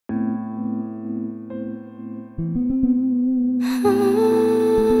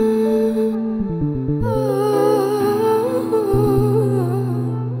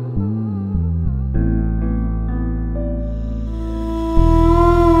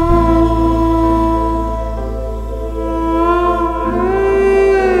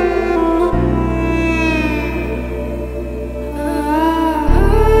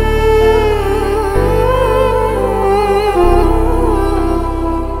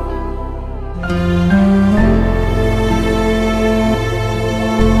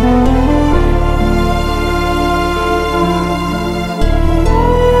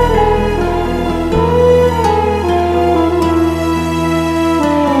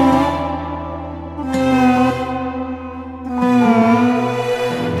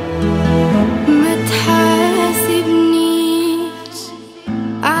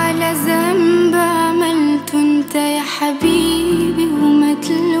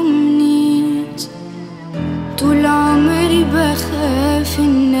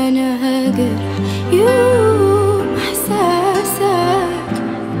أنا هجرح يوم إحساسك،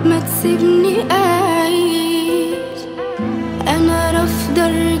 ما تسيبني أعيش. أنا رافضة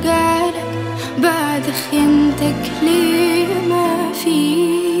أرجعلك بعد خيانتك، ليه ما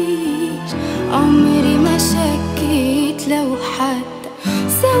فيش عمري ما شكيت لو حتى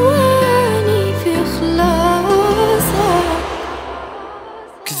ثواني في إخلاصك.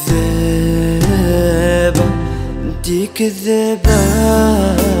 كذابة انتي كذابة،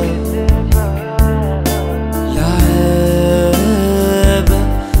 لعابة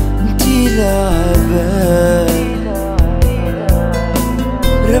انتي لعبة.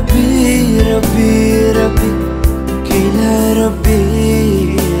 ربي ربي ربي كينا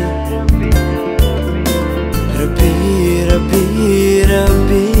ربي، ربي ربي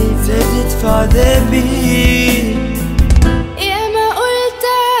ربي زادت في عذابي. يا ما قلت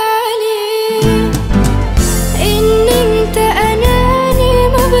عليك إن أنت أناني،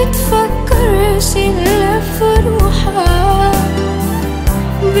 ما بتفكرش إلا في روحك.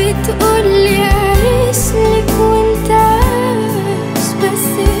 بتقولي عايش لك وأنت عايش بس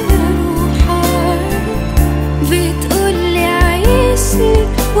لروحك. بتقولي عايش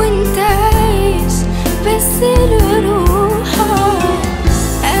لك وأنت عايش بس لروحك.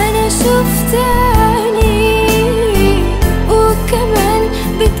 أنا شفت عينيك وكمان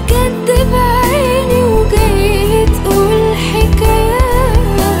بتكدب عيني، وجاي تقول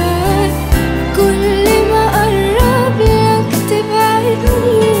حكايات. كل ما أقرب لك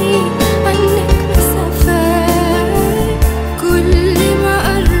تبعدني عنك مسافات. كل ما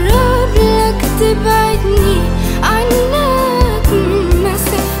أقرب لك تبعدني عنك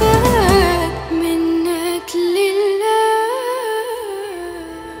مسافات. منك لله.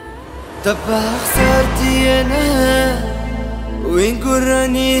 طب خسرتي انا وين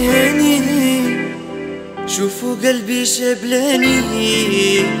قراني هني، شوفوا قلبي شبلاني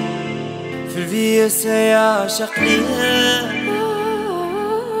في الفياس يعشق ليها.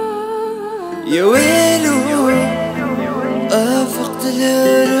 يا ويلو فقت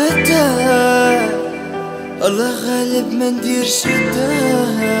الهرتار، الله غالب ما ندير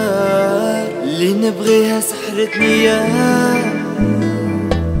شتار. اللي نبغيها سحرتني ياها.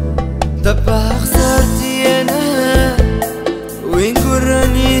 طب خسرتي انا وين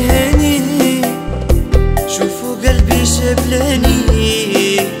قراني هني، شوفوا قلبي شبلاني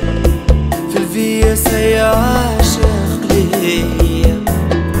في الفياس يعشق ليا.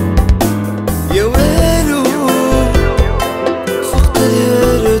 يا ويلو فقت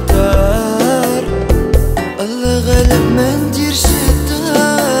الهرتار، الله غالب ما ندير شتار.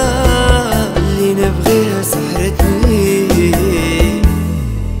 اللي نبغيها سحرتني.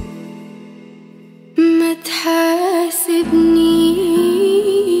 ما تحاسبنيش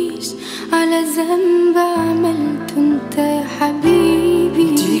على ذنب عملته انت يا حبيبي.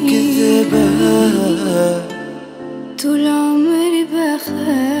 انتي كذابة، طول عمري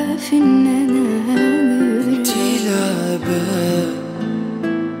بخاف ان انا انتي لعبة.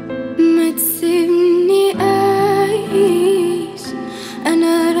 ما تسيبني اعيش،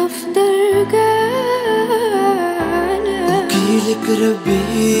 انا رافضة ارجعلك. وكيلك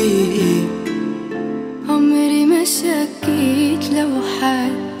ربي، عمري ما شكيت لو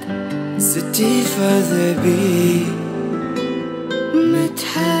حد ستي في عذابي. ما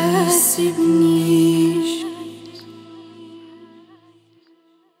تحاسبني.